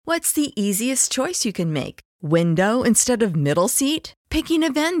What's the easiest choice you can make? Window instead of middle seat? Picking a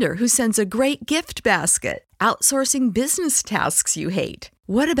vendor who sends a great gift basket? Outsourcing business tasks you hate?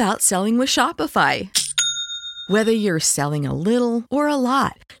 What about selling with Shopify? Whether you're selling a little or a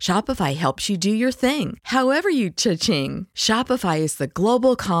lot, Shopify helps you do your thing, however you cha-ching. Shopify is the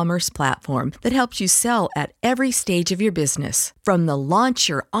global commerce platform that helps you sell at every stage of your business. From the launch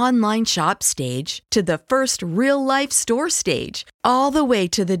your online shop stage to the first real-life store stage, all the way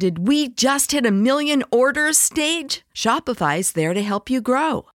to the did we just hit a million orders stage. Shopify's there to help you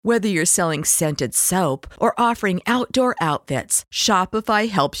grow. Whether you're selling scented soap or offering outdoor outfits, Shopify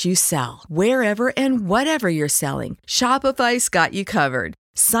helps you sell. Wherever and whatever you're selling, Shopify's got you covered.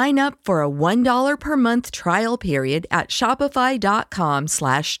 Sign up for a $1 per month trial period at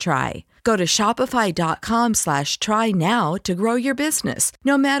shopify.com/try. Go to shopify.com/try now to grow your business,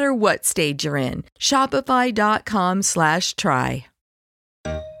 no matter what stage you're in. Shopify.com/try.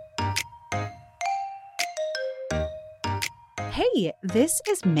 Hey, this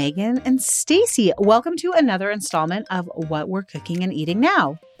is Megan and Stacy. Welcome to another installment of What We're Cooking and Eating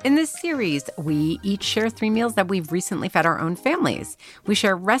Now. In this series, we each share 3 meals that we've recently fed our own families. We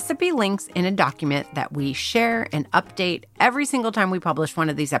share recipe links in a document that we share and update every single time we publish one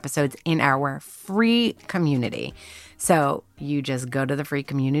of these episodes in our free community. So you just go to the free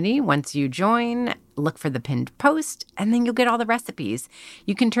community. Once you join, look for the pinned post, and then you'll get all the recipes.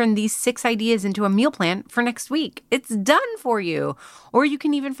 You can turn these 6 ideas into a meal plan for next week. It's done for you. Or you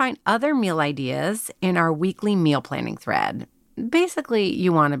can even find other meal ideas in our weekly meal planning thread. Basically,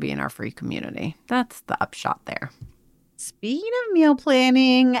 you want to be in our free community. That's the upshot there. Speaking of meal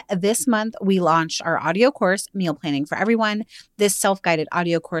planning, this month we launched our audio course, Meal Planning for Everyone. This self-guided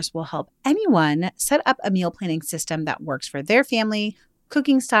audio course will help anyone set up a meal planning system that works for their family,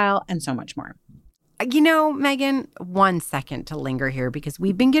 cooking style, and so much more. You know, Megan, 1 second to linger here because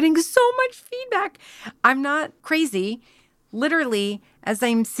we've been getting so much feedback. I'm not crazy. Literally, as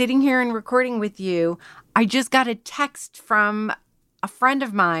I'm sitting here and recording with you, I just got a text from a friend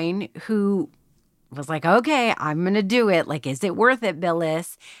of mine who was like, okay, I'm going to do it. Like, is it worth it,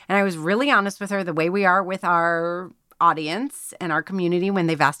 Billis? And I was really honest with her the way we are with our audience and our community when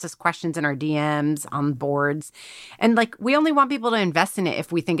they've asked us questions in our DMs, on boards. And like, we only want people to invest in it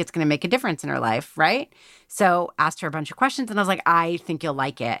if we think it's going to make a difference in our life, right? So asked her a bunch of questions and I was like, I think you'll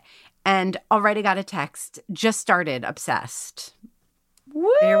like it. And already got a text, just started, obsessed.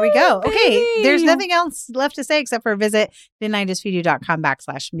 Woo, there we go. baby. Okay, there's nothing else left to say except for visit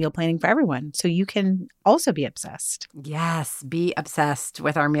didn'tijustfeedyou.com/meal planning for everyone so you can also be obsessed. Yes, be obsessed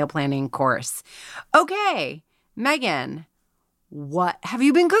with our meal planning course. Okay, Megan, what have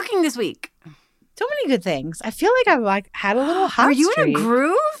you been cooking this week? So many good things. I feel like I've had a little hot Are you streak. in a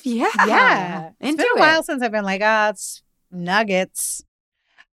groove? Yeah. It's been a while since I've been like, it's nuggets.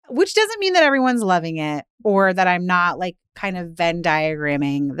 Which doesn't mean that everyone's loving it or that I'm not like kind of Venn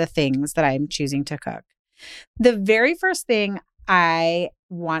diagramming the things that I'm choosing to cook. The very first thing I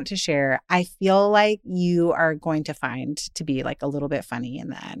want to share, I feel like you are going to find to be like a little bit funny in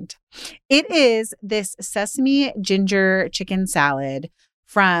the end. It is this sesame ginger chicken salad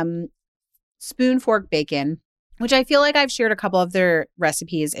from Spoon Fork Bacon, which I feel like I've shared a couple of their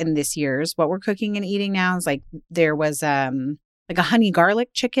recipes in this year's What We're Cooking and Eating Now. Is like there was like a honey garlic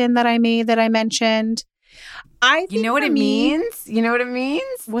chicken that I made that I mentioned. You know what it means? You know what it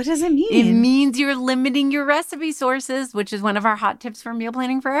means? What does it mean? It means you're limiting your recipe sources, which is one of our hot tips for meal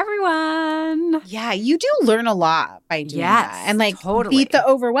planning for everyone. Yeah, you do learn a lot by doing that. And like totally. Beat the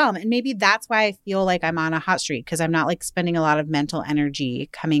overwhelm. And maybe that's why I feel like I'm on a hot streak because I'm not like spending a lot of mental energy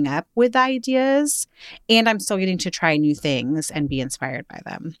coming up with ideas. And I'm still getting to try new things and be inspired by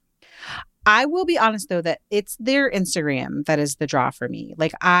them. I will be honest, though, that it's their Instagram that is the draw for me.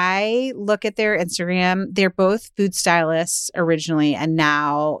 Like, I look at their Instagram. They're both food stylists originally, and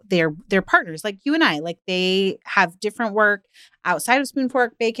now they're partners like you and I. Like, they have different work outside of Spoon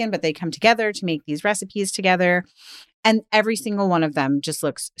Fork Bacon, but they come together to make these recipes together. And every single one of them just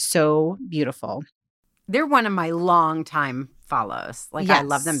looks so beautiful. They're one of my longtime follows. Like, yes. I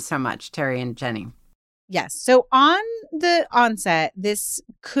love them so much, Terry and Jenny. Yes. So on the onset, this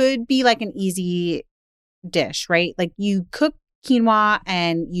could be like an easy dish, right? Like you cook quinoa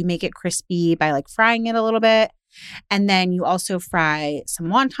and you make it crispy by like frying it a little bit. And then you also fry some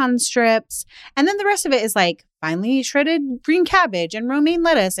wonton strips. And then the rest of it is like finely shredded green cabbage and romaine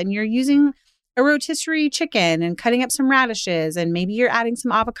lettuce. And you're using a rotisserie chicken and cutting up some radishes. And maybe you're adding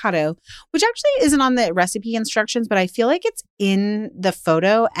some avocado, which actually isn't on the recipe instructions, but I feel like it's in the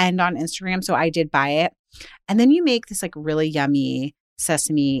photo and on Instagram. So I did buy it. And then you make this like really yummy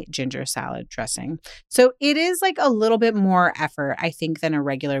sesame ginger salad dressing. So it is like a little bit more effort, I think, than a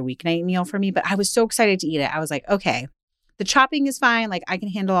regular weeknight meal for me. But I was so excited to eat it. I was like, okay, the chopping is fine. Like I can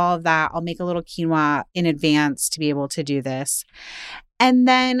handle all of that. I'll make a little quinoa in advance to be able to do this. And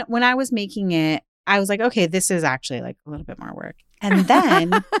then when I was making it, I was like, okay, this is actually like a little bit more work. And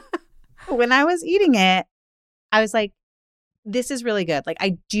then when I was eating it, I was like, this is really good. Like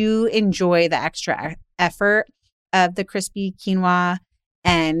I do enjoy the extra effort of the crispy quinoa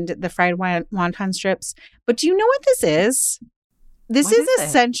and the fried wonton strips. But do you know what this is? This is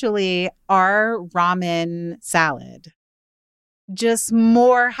essentially our ramen salad. Just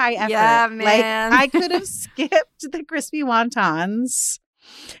more high effort. Yeah, man. Like I could have skipped the crispy wontons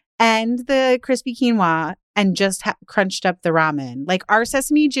and the crispy quinoa and just crunched up the ramen. Like our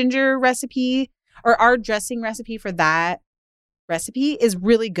sesame ginger recipe or our dressing recipe for that recipe is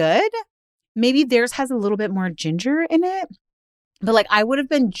really good. Maybe theirs has a little bit more ginger in it. But like I would have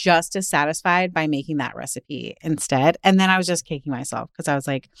been just as satisfied by making that recipe instead. And then I was just kicking myself because I was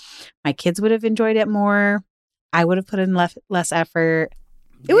like, my kids would have enjoyed it more. I would have put in less effort.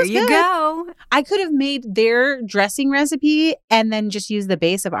 It was good. There you go. I could have made their dressing recipe and then just use the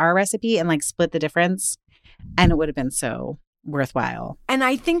base of our recipe and like split the difference. And it would have been so worthwhile. And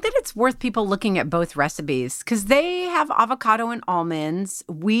I think that it's worth people looking at both recipes because they have avocado and almonds.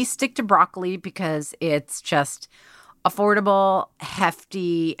 We stick to broccoli because it's just affordable,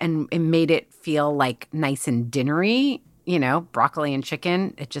 hefty, and it made it feel like nice and dinnery. You know, broccoli and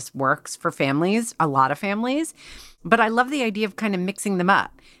chicken, it just works for families, a lot of families. But I love the idea of kind of mixing them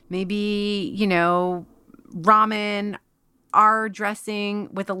up. Maybe, you know, ramen, our dressing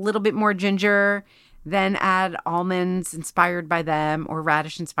with a little bit more ginger, then add almonds inspired by them or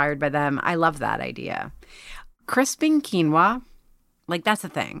radish inspired by them. I love that idea. Crisping quinoa, like that's a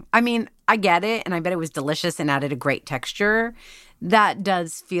thing. I mean, I get it, and I bet it was delicious and added a great texture. That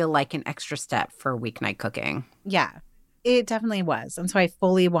does feel like an extra step for weeknight cooking. Yeah. It definitely was. And so I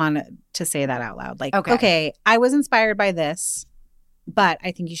fully wanted to say that out loud. Like, okay, I was inspired by this, but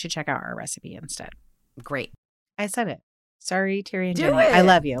I think you should check out our recipe instead. Great. I said it. Sorry, Terry and Do Jenny. it. I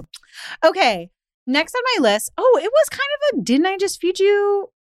love you. Okay. Next on my list. Oh, it was kind of a didn't I just feed you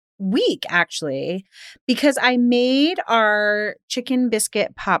week, actually, because I made our chicken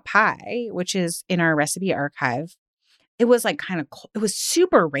biscuit pot pie, which is in our recipe archive. It was like kind of cold. It was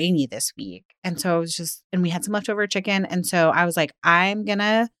super rainy this week. And so it was just, and we had some leftover chicken. And so I was like, I'm going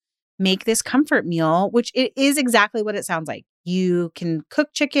to make this comfort meal, which it is exactly what it sounds like. You can cook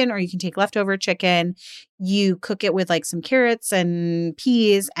chicken or you can take leftover chicken. You cook it with like some carrots and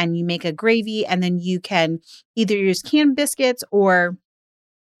peas and you make a gravy. And then you can either use canned biscuits or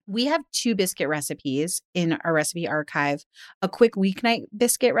we have 2 biscuit recipes in our recipe archive. A quick weeknight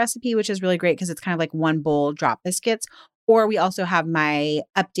biscuit recipe, which is really great because it's kind of like one bowl drop biscuits. Or we also have my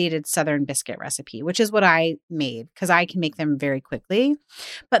updated Southern biscuit recipe, which is what I made because I can make them very quickly.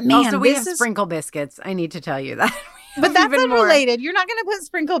 But man, also, we have sprinkle biscuits. I need to tell you that. But that's unrelated. You're not going to put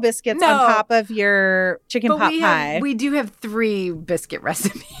sprinkle biscuits on top of your chicken pot pie. We do have 3 biscuit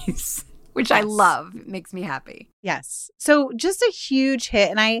recipes, which I love. It makes me happy. Yes. So just a huge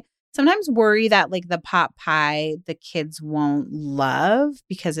hit. And I sometimes worry that like the pot pie, the kids won't love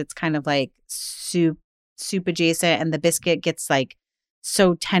because it's kind of like soup adjacent and the biscuit gets like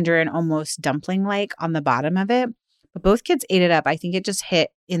so tender and almost dumpling like on the bottom of it. But both kids ate it up. I think it just hit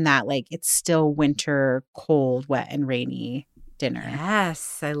in that like it's still winter, cold, wet, and rainy dinner.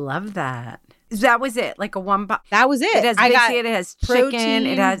 Yes, I love that. That was it, like a one pot. That was it. It has biscuit, it has protein, chicken,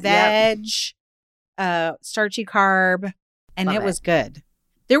 it has veg, starchy carb, and love it was good.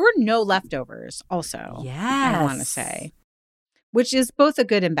 There were no leftovers also. Yes. I want to say, which is both a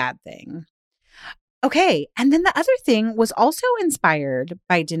good and bad thing. Okay. And then the other thing was also inspired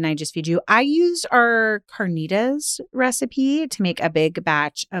by Didn't I Just Feed You? I used our carnitas recipe to make a big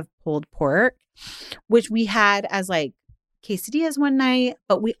batch of pulled pork, which we had as like quesadillas one night,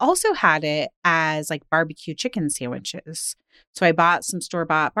 but we also had it as like barbecue chicken sandwiches. So I bought some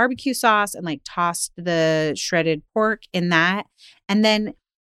store-bought barbecue sauce and like tossed the shredded pork in that. And then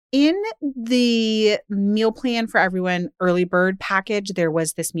in the meal plan for everyone early bird package, there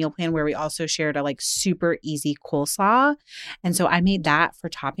was this meal plan where we also shared a like super easy coleslaw. And so I made that for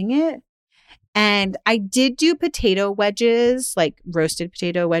topping it. And I did do potato wedges, like roasted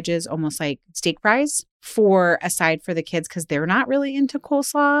potato wedges, almost like steak fries for a side for the kids because they're not really into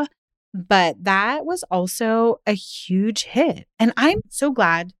coleslaw. But that was also a huge hit. And I'm so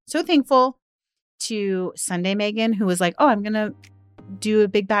glad, so thankful to Sunday Megan, who was like, oh, I'm going to do a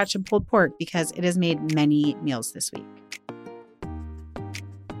big batch of pulled pork because it has made many meals this week.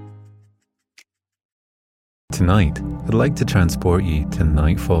 Tonight, I'd like to transport you to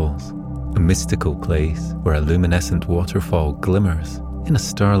Night Falls, a mystical place where a luminescent waterfall glimmers in a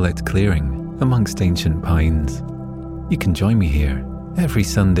starlit clearing amongst ancient pines. You can join me here every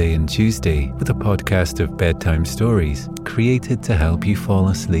Sunday and Tuesday with a podcast of bedtime stories created to help you fall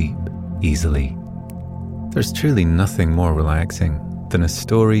asleep easily. There's truly nothing more relaxing than a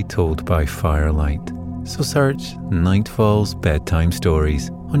story told by firelight. So search Night Falls Bedtime Stories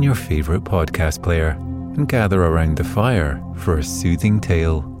on your favourite podcast player and gather around the fire for a soothing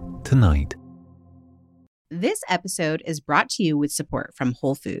tale tonight. This episode is brought to you with support from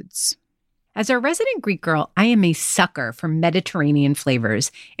Whole Foods. As a resident Greek girl, I am a sucker for Mediterranean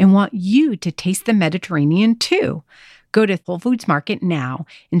flavors and want you to taste the Mediterranean too. Go to Whole Foods Market now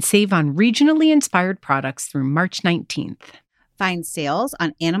and save on regionally inspired products through March 19th. Find sales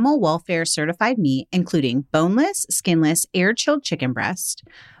on animal welfare certified meat, including boneless, skinless, air-chilled chicken breast,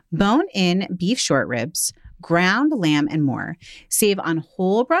 bone-in beef short ribs, ground lamb, and more. Save on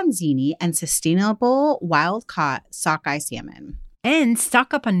whole bronzini and sustainable wild-caught sockeye salmon. And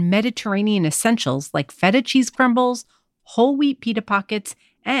stock up on Mediterranean essentials like feta cheese crumbles, whole wheat pita pockets,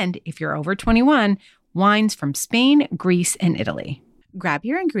 and, if you're over 21, wines from Spain, Greece, and Italy. Grab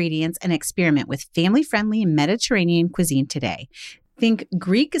your ingredients and experiment with family-friendly Mediterranean cuisine today. Think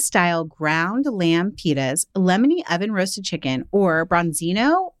Greek-style ground lamb pitas, lemony oven-roasted chicken, or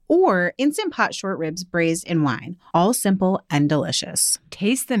bronzino, or Instant Pot short ribs braised in wine. All simple and delicious.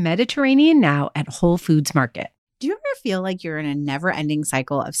 Taste the Mediterranean now at Whole Foods Market. Do you ever feel like you're in a never-ending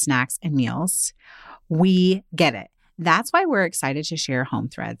cycle of snacks and meals? We get it. That's why we're excited to share Home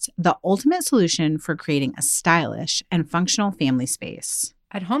Threads, the ultimate solution for creating a stylish and functional family space.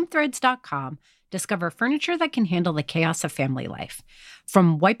 At HomeThreads.com, discover furniture that can handle the chaos of family life.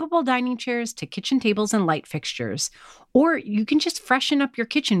 From wipeable dining chairs to kitchen tables and light fixtures. Or you can just freshen up your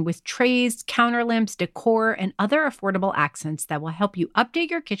kitchen with trays, counter lamps, decor, and other affordable accents that will help you update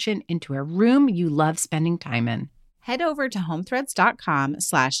your kitchen into a room you love spending time in. Head over to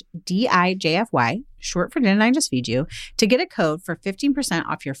homethreads.com/DIJFY, short for Didn't I Just Feed You, to get a code for 15%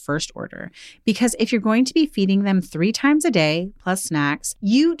 off your first order. Because if you're going to be feeding them 3 times a day, plus snacks,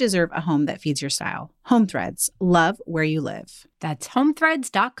 you deserve a home that feeds your style. Home Threads, love where you live. That's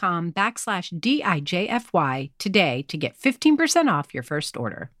homethreads.com/DIJFY today to get 15% off your first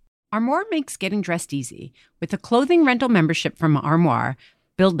order. Armoire makes getting dressed easy. With a clothing rental membership from Armoire,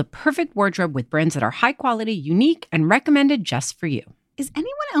 build the perfect wardrobe with brands that are high quality, unique, and recommended just for you. Is anyone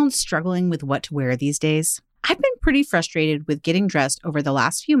else struggling with what to wear these days? I've been pretty frustrated with getting dressed over the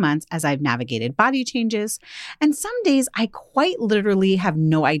last few months as I've navigated body changes, and some days I quite literally have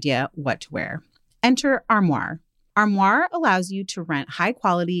no idea what to wear. Enter Armoire. Armoire allows you to rent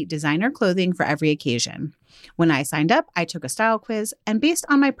high-quality designer clothing for every occasion. When I signed up, I took a style quiz, and based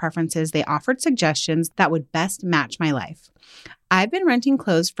on my preferences, they offered suggestions that would best match my life. I've been renting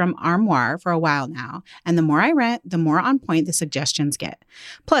clothes from Armoire for a while now, and the more I rent, the more on point the suggestions get.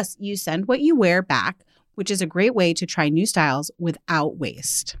 Plus, you send what you wear back, which is a great way to try new styles without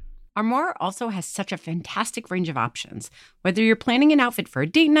waste. Armoire also has such a fantastic range of options. Whether you're planning an outfit for a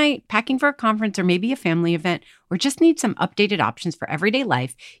date night, packing for a conference, or maybe a family event, or just need some updated options for everyday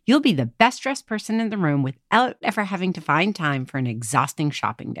life, you'll be the best dressed person in the room without ever having to find time for an exhausting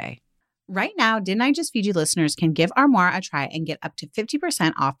shopping day. Right now, Didn't I Just Feed You listeners can give Armoire a try and get up to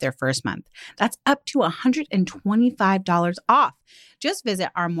 50% off their first month. That's up to $125 off. Just visit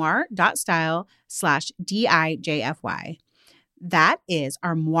armoire.style/DIJFY. That is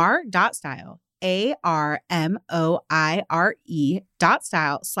armoire.style,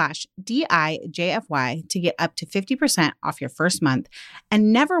 ARMOIRE.style/DIJFY to get up to 50% off your first month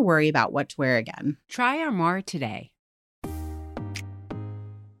and never worry about what to wear again. Try Armoire today.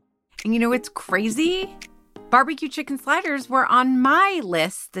 And you know what's crazy? Barbecue chicken sliders were on my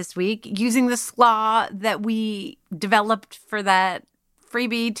list this week using the slaw that we developed for that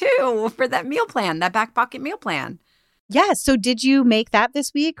freebie too, for that meal plan, that back pocket meal plan. Yeah. So did you make that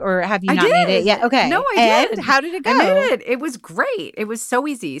this week or have you not made it yet? Okay. No, I did. How did it go? I made it. It was great. It was so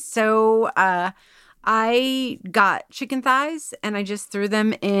easy. So I got chicken thighs and I just threw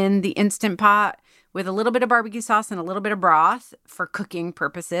them in the Instant Pot with a little bit of barbecue sauce and a little bit of broth for cooking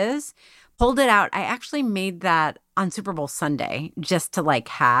purposes. Pulled it out. I actually made that on Super Bowl Sunday just to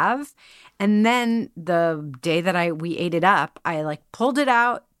have. And then the day that we ate it up, I pulled it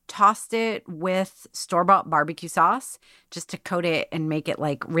out, tossed it with store-bought barbecue sauce just to coat it and make it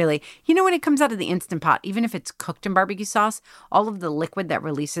really, when it comes out of the Instant Pot, even if it's cooked in barbecue sauce, all of the liquid that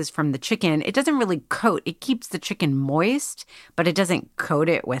releases from the chicken, it doesn't really coat. It keeps the chicken moist, but it doesn't coat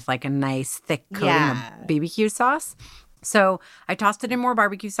it with a nice thick coating of BBQ sauce. So I tossed it in more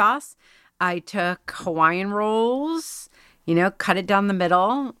barbecue sauce. I took Hawaiian rolls, cut it down the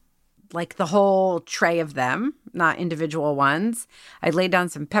middle, like the whole tray of them, not individual ones. I laid down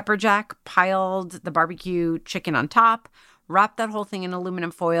some pepper jack, piled the barbecue chicken on top, wrapped that whole thing in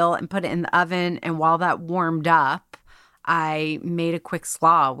aluminum foil and put it in the oven. And while that warmed up, I made a quick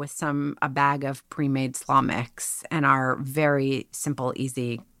slaw with a bag of pre-made slaw mix and our very simple,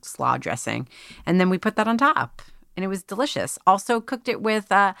 easy slaw dressing. And then we put that on top. And it was delicious. Also cooked it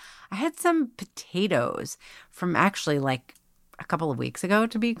with, I had some potatoes from actually like a couple of weeks ago,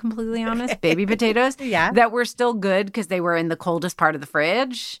 to be completely honest, baby potatoes that were still good because they were in the coldest part of the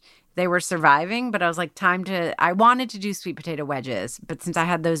fridge. They were surviving, but I was like, I wanted to do sweet potato wedges. But since I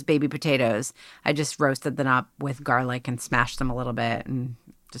had those baby potatoes, I just roasted them up with garlic and smashed them a little bit and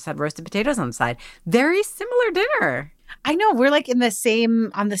just had roasted potatoes on the side. Very similar dinner. I know. We're like on the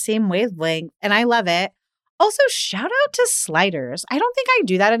same wavelength and I love it. Also, shout out to sliders. I don't think I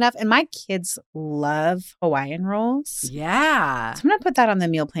do that enough. And my kids love Hawaiian rolls. Yeah. So I'm going to put that on the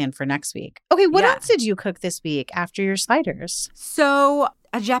meal plan for next week. Okay, what else did you cook this week after your sliders? So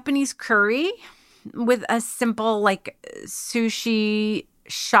a Japanese curry with a simple like sushi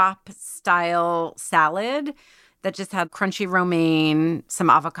shop style salad that just had crunchy romaine, some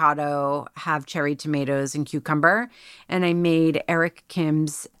avocado, have cherry tomatoes and cucumber. And I made Eric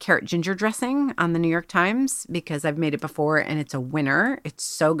Kim's carrot ginger dressing on the New York Times because I've made it before and it's a winner. It's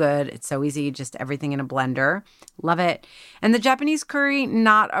so good. It's so easy. Just everything in a blender. Love it. And the Japanese curry,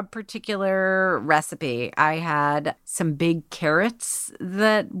 not a particular recipe. I had some big carrots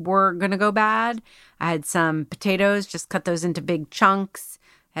that were going to go bad. I had some potatoes, just cut those into big chunks.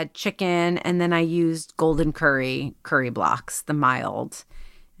 Had chicken, and then I used golden curry blocks, the mild.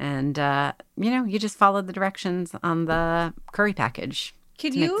 And, you just follow the directions on the curry package to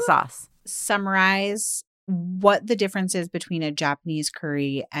make the sauce. Summarize what the difference is between a Japanese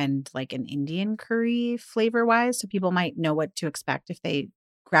curry and like an Indian curry flavor-wise so people might know what to expect if they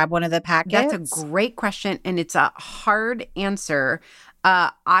grab one of the packets? That's a great question, and it's a hard answer.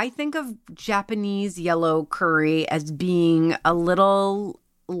 I think of Japanese yellow curry as being a little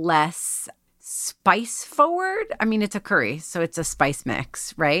less spice forward. I mean, it's a curry, so it's a spice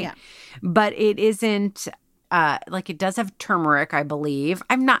mix, right? Yeah. But it isn't like it does have turmeric, I believe.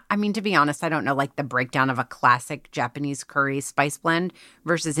 To be honest, I don't know like the breakdown of a classic Japanese curry spice blend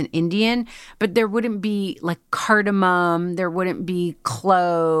versus an Indian, but there wouldn't be like cardamom, there wouldn't be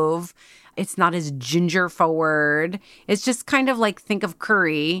clove. It's not as ginger forward. It's just kind of like think of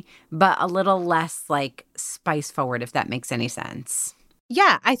curry, but a little less like spice forward, if that makes any sense.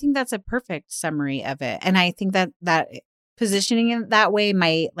 Yeah, I think that's a perfect summary of it. And I think that positioning it that way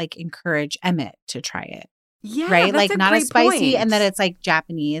might like encourage Emmett to try it. Yeah, right? Like not as spicy point. and that it's like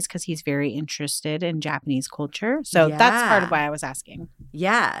Japanese because he's very interested in Japanese culture. So that's part of why I was asking.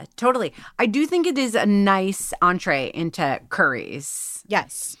 Yeah, totally. I do think it is a nice entree into curries.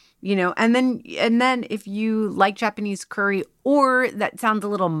 Yes. And then if you like Japanese curry or that sounds a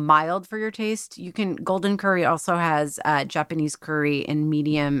little mild for your taste, golden curry also has Japanese curry in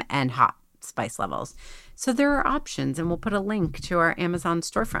medium and hot spice levels. So there are options, and we'll put a link to our Amazon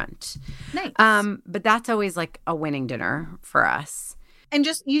storefront. Nice. But that's always like a winning dinner for us. And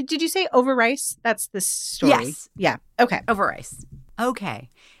did you say over rice? That's the story. Yes. Yeah. Okay. Over rice. Okay.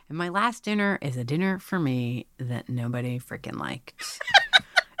 And my last dinner is a dinner for me that nobody freaking liked.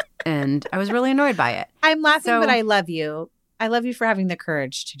 And I was really annoyed by it. I'm laughing, but I love you. I love you for having the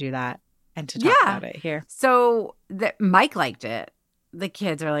courage to do that and to talk about it here. So Mike liked it. The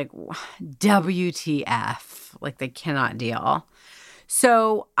kids are like, WTF. Like they cannot deal.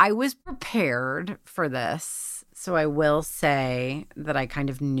 So I was prepared for this. So I will say that I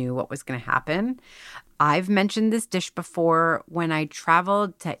kind of knew what was going to happen. I've mentioned this dish before. When I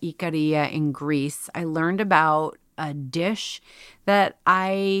traveled to Ikaria in Greece, I learned about a dish that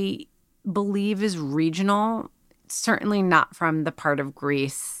I believe is regional, certainly not from the part of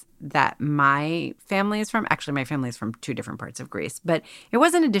Greece that my family is from. Actually, my family is from two different parts of Greece, but it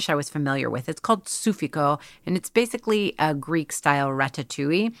wasn't a dish I was familiar with. It's called soufiko, and it's basically a Greek-style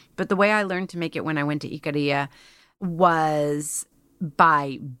ratatouille. But the way I learned to make it when I went to Ikaria was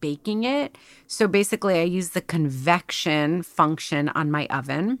by baking it. So basically, I use the convection function on my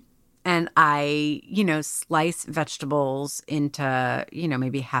oven. And I, slice vegetables into,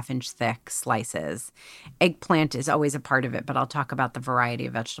 maybe 1/2-inch thick slices. Eggplant is always a part of it, but I'll talk about the variety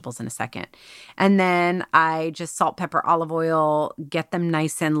of vegetables in a second. And then I just salt, pepper, olive oil, get them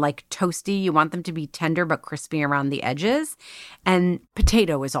nice and like toasty. You want them to be tender but crispy around the edges. And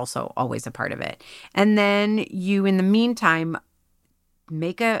potato is also always a part of it. And then you, in the meantime,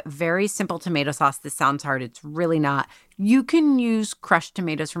 make a very simple tomato sauce. This sounds hard. It's really not. You can use crushed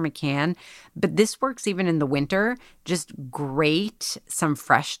tomatoes from a can, but this works even in the winter. Just grate some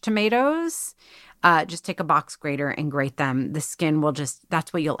fresh tomatoes. Just take a box grater and grate them. The skin will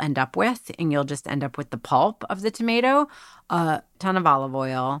that's what you'll end up with. And you'll just end up with the pulp of the tomato, a ton of olive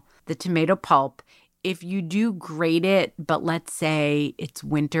oil, the tomato pulp. If you do grate it, but let's say it's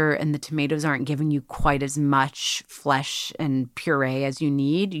winter and the tomatoes aren't giving you quite as much flesh and puree as you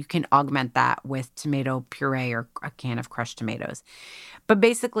need, you can augment that with tomato puree or a can of crushed tomatoes. But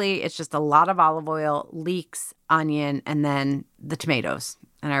basically, it's just a lot of olive oil, leeks, onion, and then the tomatoes.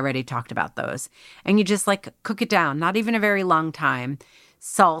 And I already talked about those. And you just cook it down, not even a very long time.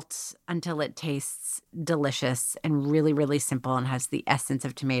 Salt until it tastes delicious and really, really simple and has the essence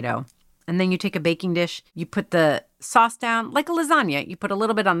of tomato. And then you take a baking dish, you put the sauce down like a lasagna. You put a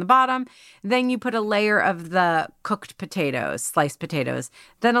little bit on the bottom. Then you put a layer of the cooked potatoes, sliced potatoes.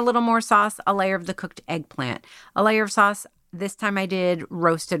 Then a little more sauce, a layer of the cooked eggplant, a layer of sauce. This time I did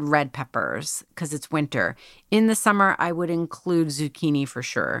roasted red peppers because it's winter. In the summer, I would include zucchini for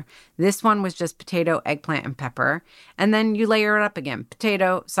sure. This one was just potato, eggplant, and pepper. And then you layer it up again.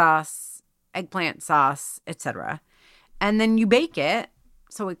 Potato, sauce, eggplant, sauce, etc. And then you bake it.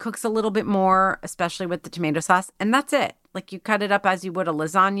 So it cooks a little bit more, especially with the tomato sauce. And that's it. You cut it up as you would a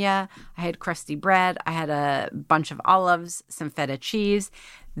lasagna. I had crusty bread. I had a bunch of olives, some feta cheese.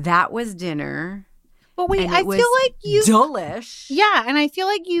 That was dinner. But wait, I feel like you delish. Yeah, and I feel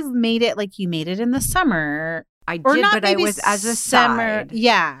like you've made it like you made it in the summer. I did, but I was as a summer. side.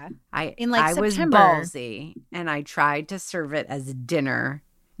 Yeah. I September. was ballsy, and I tried to serve it as dinner,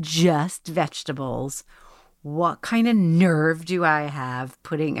 just vegetables. What kind of nerve do I have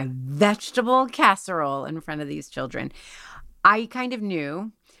putting a vegetable casserole in front of these children? I kind of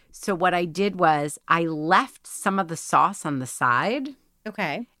knew. So what I did was I left some of the sauce on the side.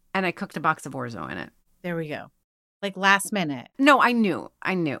 Okay. And I cooked a box of orzo in it. There we go. Last minute. No, I knew.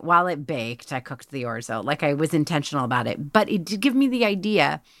 While it baked, I cooked the orzo. I was intentional about it. But it did give me the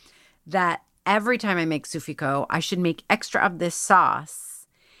idea that every time I make souffiko, I should make extra of this sauce.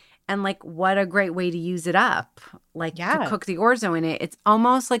 And what a great way to use it up. To cook the orzo in it. It's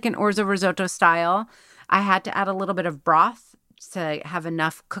almost like an orzo risotto style. I had to add a little bit of broth to have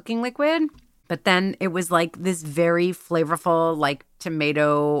enough cooking liquid. But then it was this very flavorful,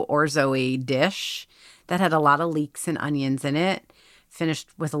 tomato orzo-y dish that had a lot of leeks and onions in it, finished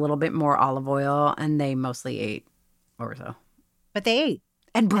with a little bit more olive oil, and they mostly ate orzo. But they ate.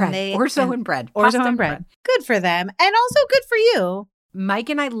 And bread. Orzo and bread. Orzo and bread. Good for them. And also good for you. Mike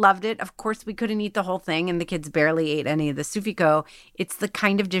and I loved it. Of course, we couldn't eat the whole thing, and the kids barely ate any of the souffiko. It's the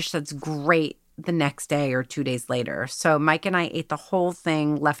kind of dish that's great the next day or 2 days later. So Mike and I ate the whole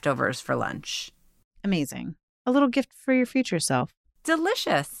thing, leftovers for lunch. Amazing. A little gift for your future self.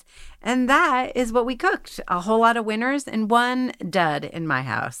 Delicious. And that is what we cooked. A whole lot of winners and one dud in my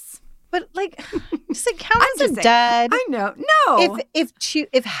house. But does it count as a dud? I know. No.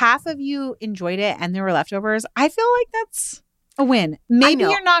 If half of you enjoyed it and there were leftovers, I feel like that's a win. Maybe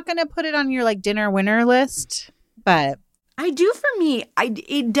you're not going to put it on your dinner winner list, but I do for me.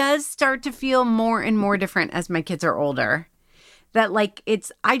 It does start to feel more and more different as my kids are older. That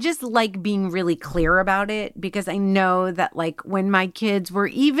I just like being really clear about it because I know that when my kids were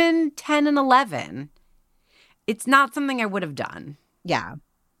even 10 and 11, it's not something I would have done. Yeah.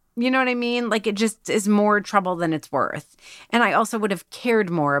 You know what I mean? It just is more trouble than it's worth. And I also would have cared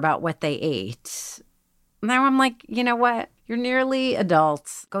more about what they ate. Now I'm you know what? You're nearly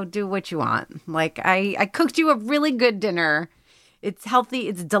adults. Go do what you want. I cooked you a really good dinner. It's healthy.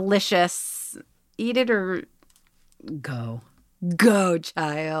 It's delicious. Eat it or go. Go,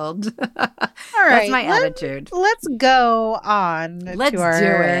 child. All right. That's my attitude. Let's go on Let's to our do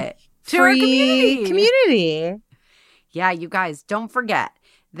it. To our community. Yeah, you guys, don't forget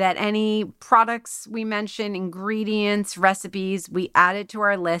that any products we mention, ingredients, recipes, we add it to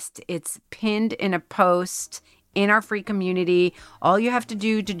our list. It's pinned in a post in our free community. All you have to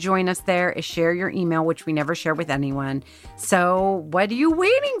do to join us there is share your email, which we never share with anyone. So what are you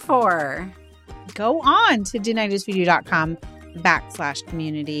waiting for? Go on to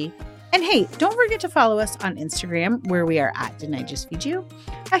didn'tijustfeedyou.com/community. And hey, don't forget to follow us on Instagram, where we are at Didn't I Just Feed You.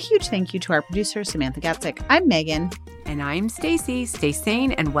 A huge thank you to our producer, Samantha Gatzik. I'm Megan. And I'm Stacy. Stay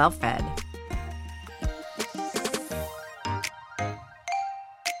sane and well fed.